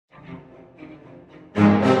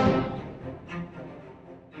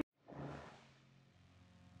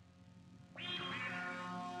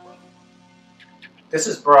This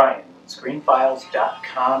is Brian,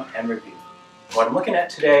 screenfiles.com and review. What I'm looking at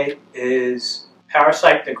today is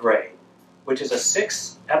Parasyte the Grey, which is a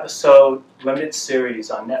 6-episode limited series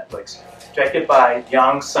on Netflix directed by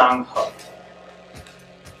Yeon Sang-ho.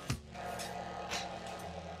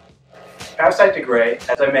 Parasyte the Grey,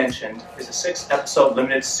 as I mentioned, is a 6-episode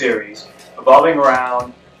limited series revolving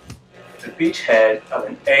around the beachhead of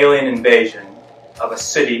an alien invasion of a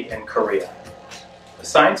city in Korea. The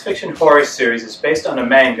science fiction horror series is based on a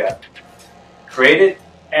manga created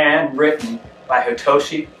and written by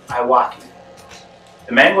Hitoshi Iwaki.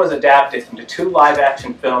 The manga was adapted into 2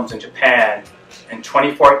 live-action films in Japan in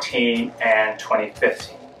 2014 and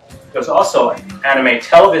 2015. There was also an anime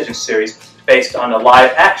television series based on a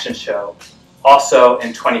live-action show, also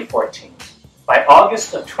in 2014. By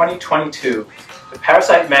August of 2022, the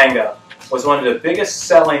Parasyte manga was one of the biggest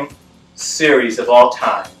selling series of all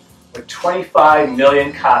time, with 25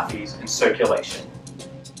 million copies in circulation.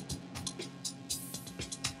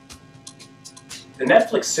 The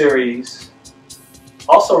Netflix series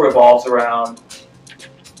also revolves around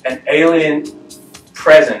an alien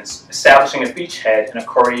presence establishing a beachhead in a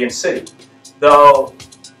Korean city. Though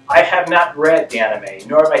I have not read the anime,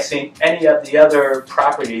 nor have I seen any of the other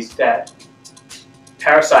properties that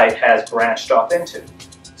Parasyte has branched off into.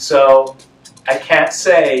 So I can't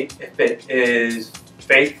say if it is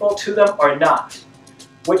faithful to them or not,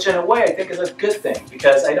 which in a way I think is a good thing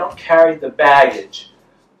because I don't carry the baggage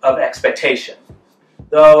of expectation.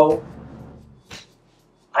 Though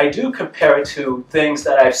I do compare it to things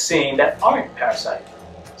that I've seen that aren't Parasyte,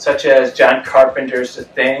 such as John Carpenter's The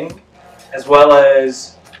Thing, as well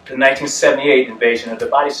as the 1978 Invasion of the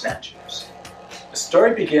Body Snatchers. The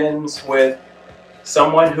story begins with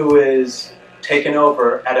someone who is taken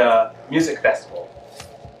over at a music festival,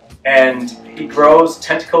 and he grows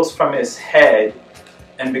tentacles from his head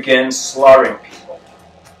and begins slaughtering people.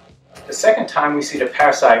 The second time we see the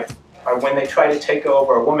Parasyte are when they try to take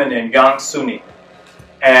over a woman named Yeon,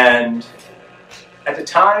 and at the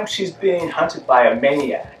time she's being hunted by a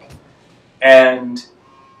maniac, and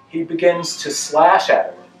he begins to slash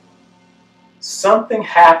at her. Something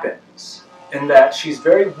happens in that she's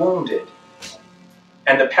very wounded,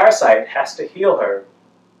 and the Parasyte has to heal her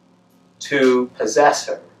to possess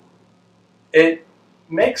her. It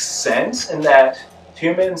makes sense in that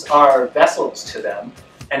humans are vessels to them,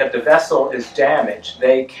 and if the vessel is damaged,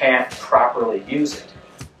 they can't properly use it.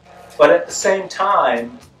 But at the same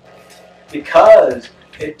time, because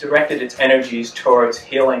it directed its energies towards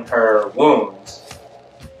healing her wounds,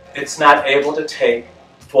 it's not able to take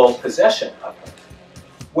full possession of her,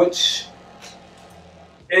 which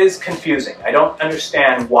is confusing. I don't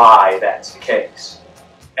understand why that's the case.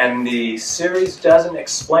 And the series doesn't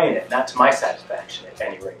explain it, not to my satisfaction at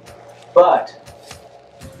any rate. But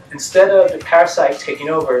instead of the Parasyte taking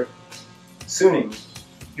over Suning,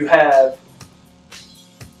 you have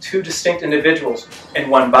 2 distinct individuals in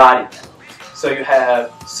one body. So you have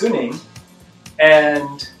Suning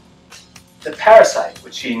and the Parasyte,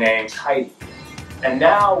 which she names Heidi. And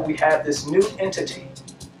now we have this new entity.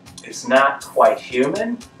 It's not quite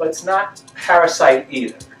human, but it's not Parasyte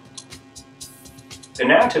either. The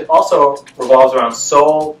narrative also revolves around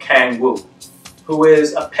Sol Kang-woo, who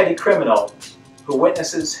is a petty criminal who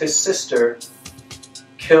witnesses his sister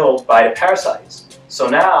killed by the Parasytes. So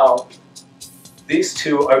now these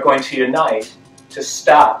two are going to unite to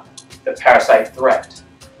stop the Parasyte threat,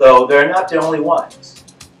 though they're not the only ones.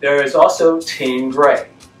 There is also Team Grey,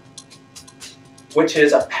 which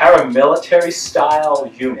is a paramilitary style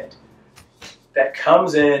unit that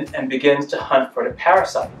comes in and begins to hunt for the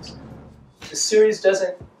Parasytes. The series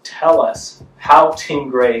doesn't tell us how Team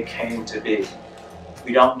Grey came to be.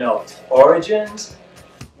 We don't know its origins.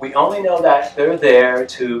 We only know that they're there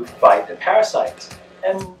to fight the Parasytes.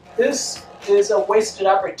 And this is a wasted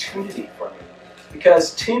opportunity for me,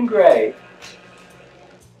 because Team Grey,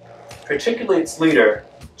 particularly its leader,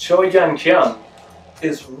 Cho Yeon,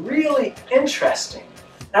 is really interesting.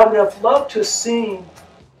 I would have loved to have seen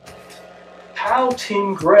how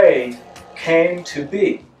Team Grey came to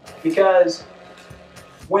be, because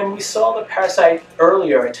when we saw the Parasyte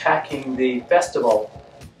earlier attacking the festival,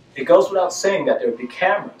 it goes without saying that there would be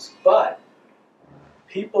cameras, but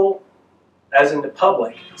people, as in the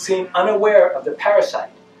public, seem unaware of the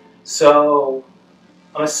Parasyte. So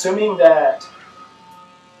I'm assuming that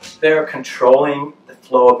they're controlling the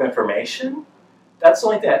flow of information. That's the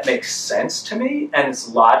only thing that makes sense to me, and it's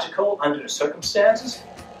logical under the circumstances.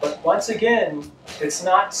 But once again, it's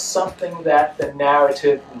not something that the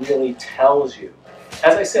narrative really tells you.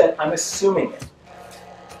 As I said, I'm assuming it,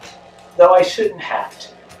 though I shouldn't have to.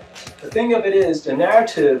 The thing of it is, the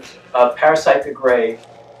narrative of Parasyte the Grey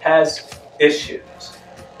has issues.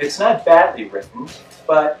 It's not badly written,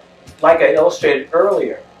 but like I illustrated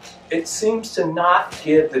earlier, it seems to not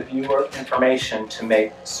give the viewer information to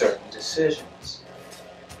make certain decisions.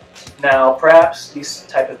 Now, perhaps these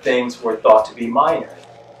type of things were thought to be minor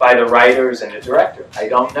by the writers and the director. I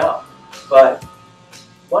don't know. But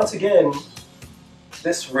once again,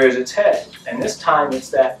 this rears its head. And this time it's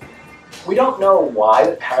that we don't know why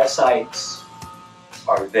the parasites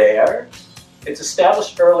are there. It's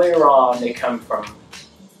established earlier on they come from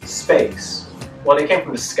space. Well, they came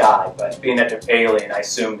from the sky, but being that they're alien, I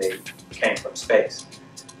assume they came from space.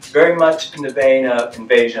 Very much in the vein of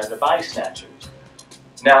Invasion of the Body Snatchers.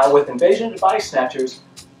 Now, with Invasion of the Body Snatchers,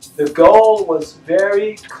 the goal was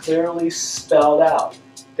very clearly spelled out.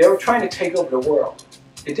 They were trying to take over the world.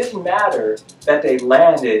 It didn't matter that they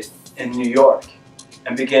landed in New York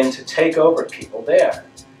and began to take over people there.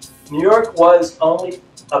 New York was only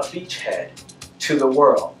a beachhead to the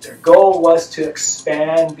world. Their goal was to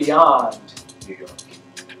expand beyond New York.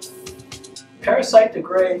 Parasyte the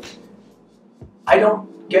Grey, I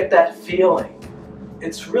don't get that feeling.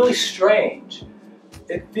 It's really strange.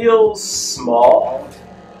 It feels small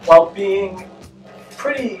while being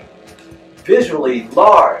pretty visually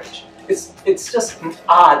large. It's just an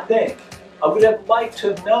odd thing. I would have liked to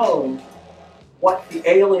have known what the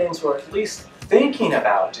aliens were at least thinking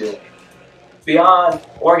about doing. Beyond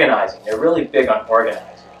organizing, they're really big on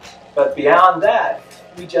organizing. But beyond that,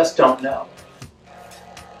 we just don't know.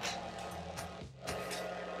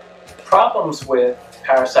 Problems with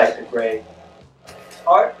Parasyte the Grey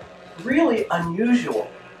are really unusual,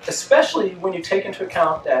 especially when you take into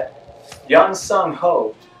account that Yeon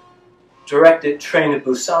Sung-ho directed Train to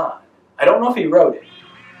Busan. I don't know if he wrote it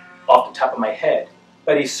off the top of my head,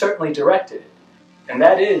 but he certainly directed it. And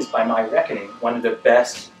that is, by my reckoning, one of the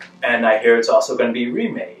best, and I hear it's also going to be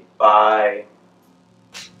remade by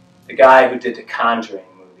the guy who did the Conjuring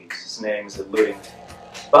movies. His name's eluding me.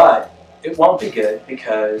 But it won't be good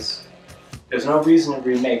because there's no reason to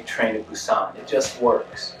remake Train to Busan. It just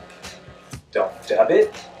works. Don't dub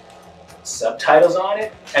it, subtitles on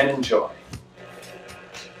it, and enjoy.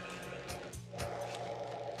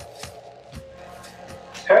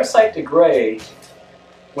 Parasyte the Grey,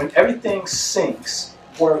 when everything syncs,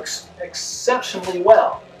 works exceptionally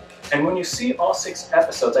well. And when you see all 6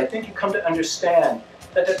 episodes, I think you come to understand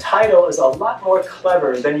that the title is a lot more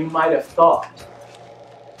clever than you might have thought.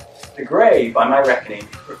 The Grey, by my reckoning,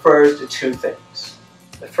 refers to 2 things.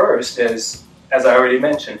 The first is, as I already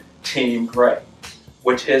mentioned, Team Grey,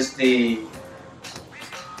 which is the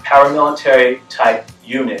paramilitary type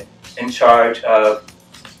unit in charge of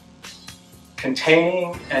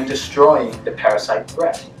containing and destroying the parasite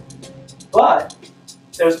threat. But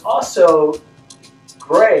there's also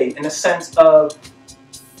Grey in the sense of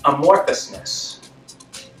amorphousness.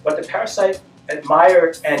 What the parasite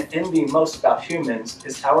admire and envy most about humans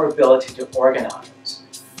is our ability to organize,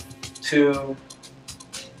 to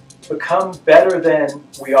become better than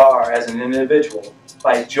we are as an individual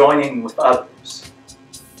by joining with others.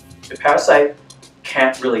 The parasite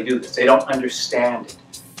can't really do this. They don't understand it.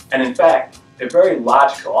 And in fact, they're very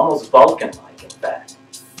logical, almost Vulcan-like in fact.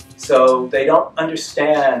 So they don't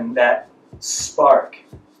understand that spark,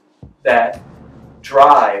 that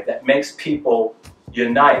drive that makes people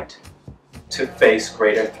unite to face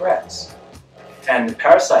greater threats. And the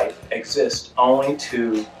parasite exists only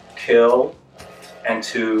to kill and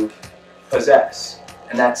to possess.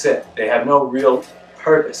 And that's it. They have no real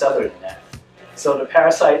purpose other than that. So the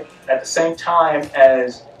parasite, at the same time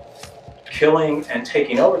as killing and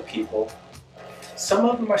taking over people, some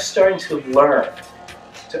of them are starting to learn,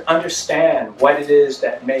 to understand what it is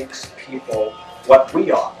that makes people what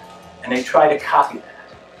we are. And they try to copy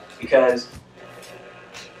that. Because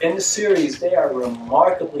in the series, they are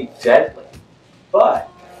remarkably deadly, but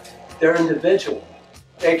they're individual.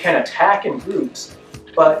 They can attack in groups,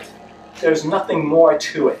 but there's nothing more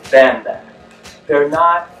to it than that. They're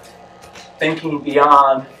not thinking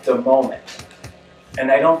beyond the moment. And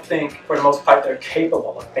I don't think, for the most part, they're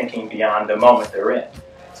capable of thinking beyond the moment they're in.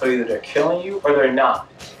 So either they're killing you or they're not.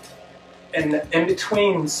 And in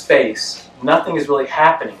between space, nothing is really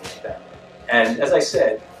happening with them. And as I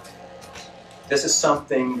said, this is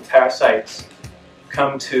something the parasites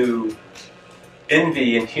come to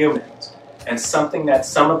envy in humans, and something that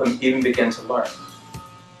some of them even begin to learn.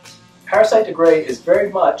 Parasyte the Grey is very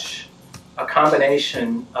much a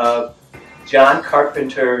combination of John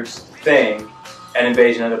Carpenter's Thing and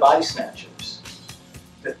Invasion of the Body Snatchers.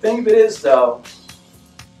 The thing of it is, though,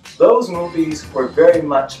 those movies were very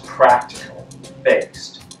much practical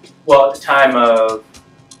based. Well, at the time of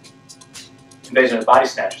Invasion of the Body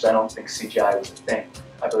Snatchers, I don't think CGI was a thing.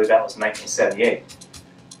 I believe that was 1978.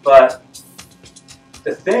 But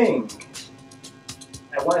The Thing,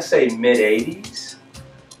 I want to say mid-80s,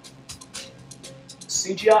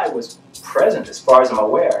 CGI was present as far as I'm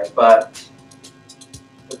aware, but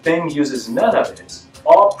The Thing uses none of it. It's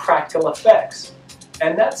all practical effects.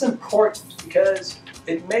 And that's important because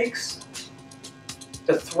it makes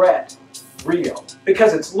the threat real,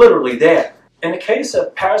 because it's literally there. In the case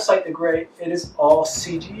of Parasyte the Great, it is all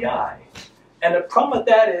CGI. And the problem with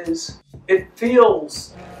that is it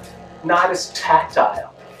feels not as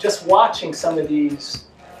tactile. Just watching some of these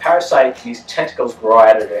parasites, these tentacles grow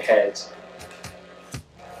out of their heads,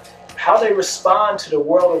 how they respond to the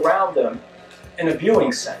world around them in a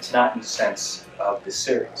viewing sense, not in the sense of the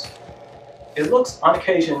series. It looks on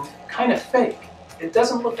occasion kind of fake. It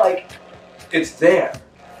doesn't look like it's there.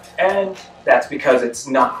 And that's because it's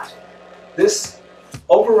not. This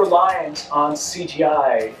over-reliance on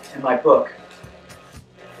CGI in my book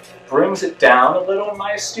brings it down a little in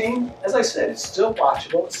my esteem. As I said, it's still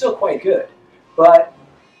watchable, it's still quite good, but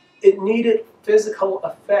it needed physical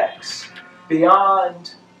effects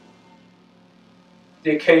beyond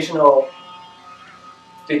the occasional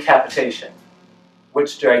decapitation,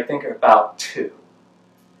 which there I think are about 2.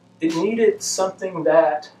 It needed something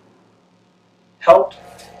that helped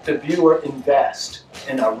the viewer invest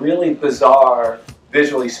in a really bizarre,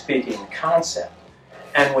 visually speaking, concept.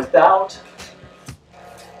 And without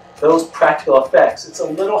those practical effects, it's a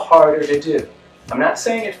little harder to do. I'm not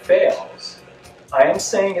saying it fails. I am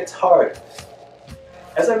saying it's harder.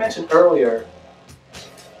 As I mentioned earlier,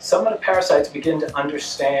 some of the parasites begin to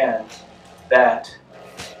understand that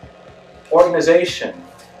organization,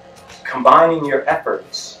 combining your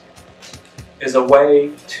efforts, is a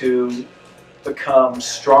way to become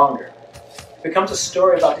stronger. It becomes a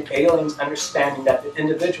story about the aliens understanding that the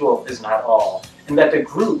individual is not all, and that the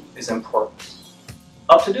group is important.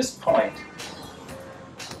 Up to this point,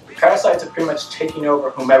 the parasites are pretty much taking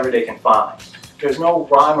over whomever they can find. There's no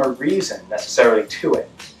rhyme or reason necessarily to it.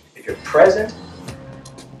 If you're present,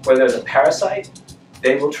 where there's a parasite,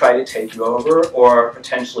 they will try to take you over or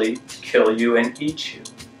potentially kill you and eat you.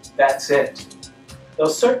 That's it.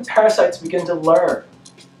 Those certain parasites begin to learn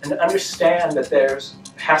and to understand that there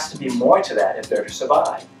has to be more to that if they're to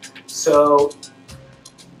survive. So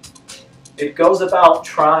it goes about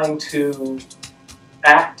trying to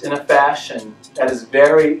act in a fashion that is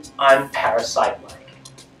very un-parasite-like.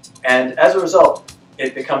 And as a result,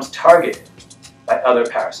 it becomes targeted by other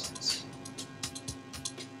parasites.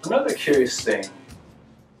 Another curious thing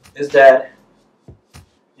is that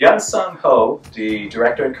Yeon Sang-ho, the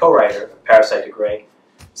director and co-writer of Parasyte the Great,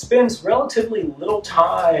 spends relatively little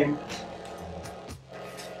time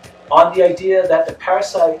on the idea that the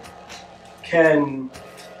parasite can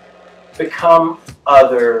become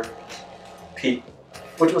other people,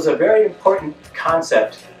 which was a very important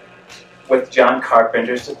concept with John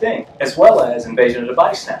Carpenter's The Thing, as well as Invasion of the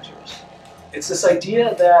Body Snatchers. It's this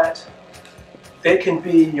idea that they can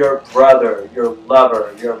be your brother, your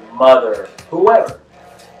lover, your mother, whoever.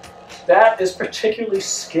 That is particularly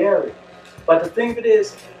scary. But the thing of it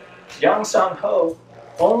is, Yeon Sang-ho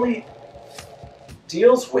only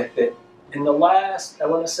deals with it in the last, I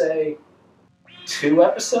want to say, 2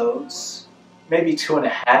 episodes, maybe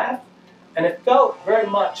 2.5, and it felt very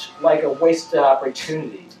much like a wasted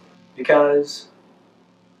opportunity because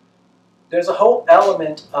there's a whole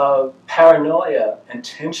element of paranoia and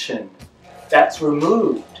tension that's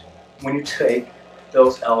removed when you take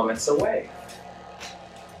those elements away.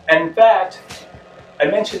 And in fact, I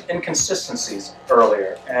mentioned inconsistencies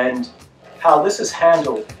earlier, and how this is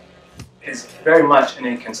handled is very much an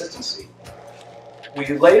inconsistency. We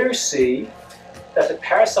later see that the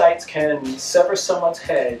parasites can sever someone's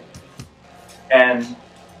head and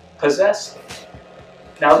possess them.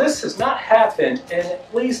 Now this has not happened in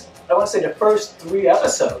at least, I want to say, the first 3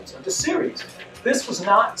 episodes of the series. This was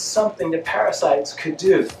not something the parasites could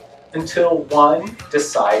do until one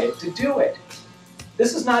decided to do it.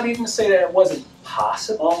 This is not even to say that it wasn't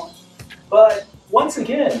possible, but once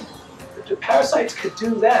again, if the parasites could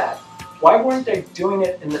do that, why weren't they doing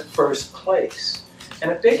it in the first place?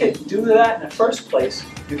 And if they could do that in the first place,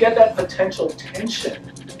 you get that potential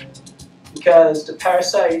tension, because the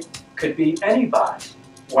parasite could be anybody,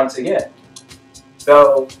 once again.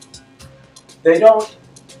 Though they don't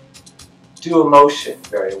do emotion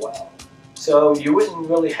very well. So you wouldn't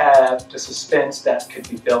really have the suspense that could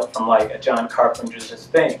be built from like a John Carpenter's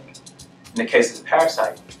Thing, in the case of the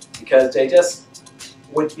Parasyte, because they just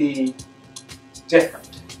would be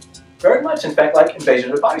different. Very much, in fact, like Invasion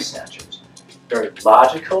of the Body Snatchers. Very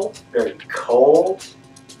logical, very cold,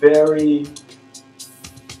 very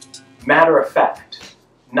matter of fact,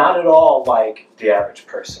 not at all like the average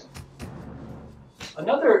person.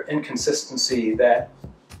 Another inconsistency that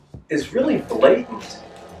is really blatant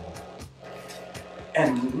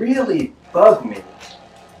and really bugged me,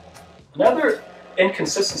 another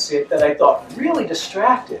inconsistency that I thought really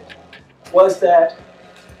distracted, was that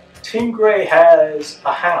Team Grey has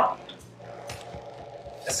a hound,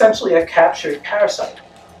 essentially a captured parasite,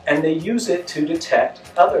 and they use it to detect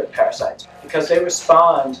other parasites because they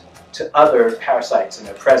respond to other parasites in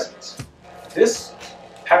their presence. This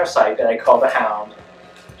parasite that I call the hound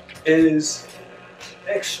is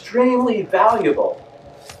extremely valuable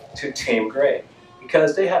to Team Grey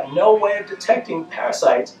because they have no way of detecting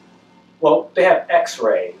parasites. Well, they have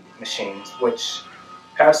X-ray machines, which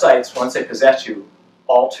parasites, once they possess you,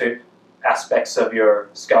 alter aspects of your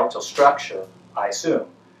skeletal structure, I assume.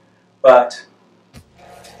 But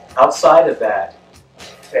outside of that,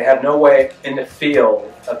 they have no way in the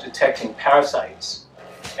field of detecting parasites.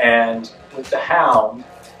 And with the hound,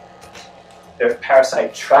 their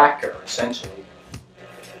parasite tracker, essentially,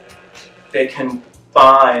 they can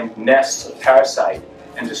find nests of parasite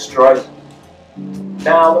and destroy them.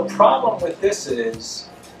 Now, the problem with this is,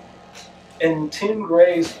 in Team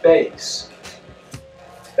Grey's base,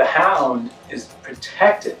 the hound is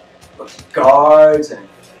protected with guards and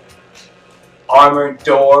armored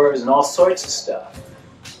doors and all sorts of stuff.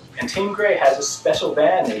 And Team Grey has a special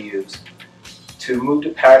van they use to move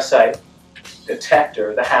the parasite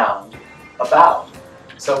detector, the hound, about.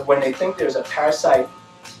 So when they think there's a parasite,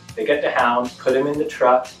 they get the hound, put him in the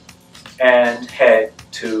truck, and head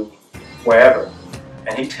to wherever.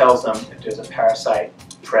 And he tells them if there's a parasite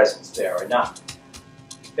presence there or not.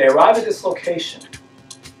 They arrive at this location,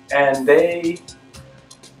 and they,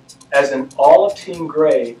 as in all of Team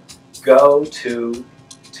Grey, go to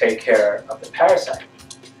take care of the parasite.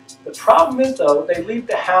 The problem is, though, they leave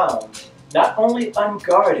the hound not only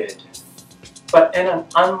unguarded, but in an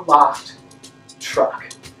unlocked truck.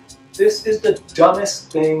 This is the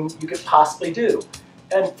dumbest thing you could possibly do.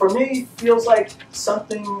 And for me, feels like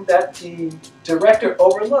something that the director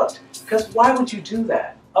overlooked. Because why would you do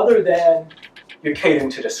that, other than you're catering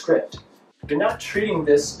to the script? You're not treating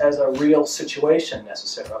this as a real situation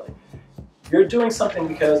necessarily. You're doing something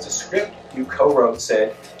because the script you co-wrote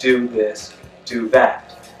said, do this, do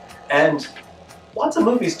that. And lots of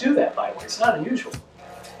movies do that, by the way. It's not unusual.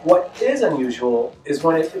 What is unusual is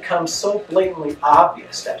when it becomes so blatantly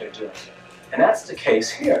obvious that they're doing it. And that's the case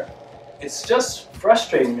here. It's just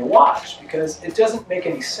frustrating to watch because it doesn't make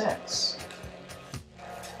any sense.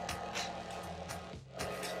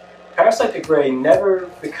 Parasyte the Grey never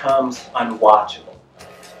becomes unwatchable.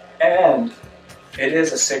 And it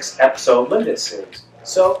is a 6-episode limited series,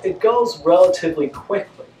 so it goes relatively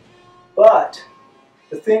quickly. But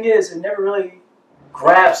the thing is, it never really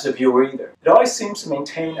grabs the viewer either. It always seems to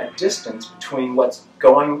maintain a distance between what's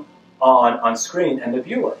going on screen and the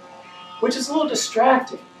viewer, which is a little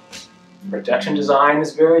distracting. Production design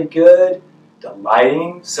is very good, the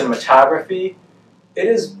lighting, cinematography. It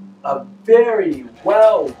is a very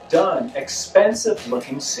well done, expensive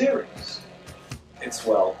looking series. It's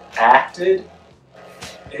well acted.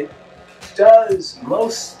 It does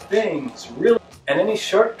most things really, and any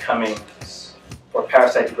shortcomings for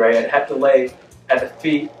Parasyte the Grey I'd have to lay at the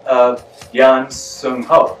feet of Yeon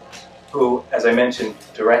Sung-ho, who, as I mentioned,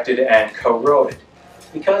 directed and co-wrote it,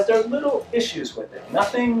 because there are little issues with it.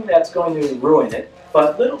 Nothing that's going to ruin it,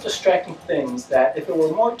 but little distracting things that if it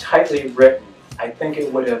were more tightly written, I think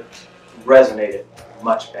it would have resonated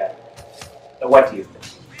much better. So what do you think?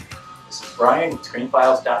 This is Brian with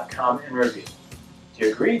ScreenFiles.com and Review. Do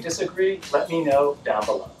you agree, disagree? Let me know down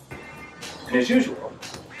below. And as usual,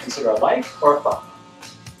 consider a like or a follow.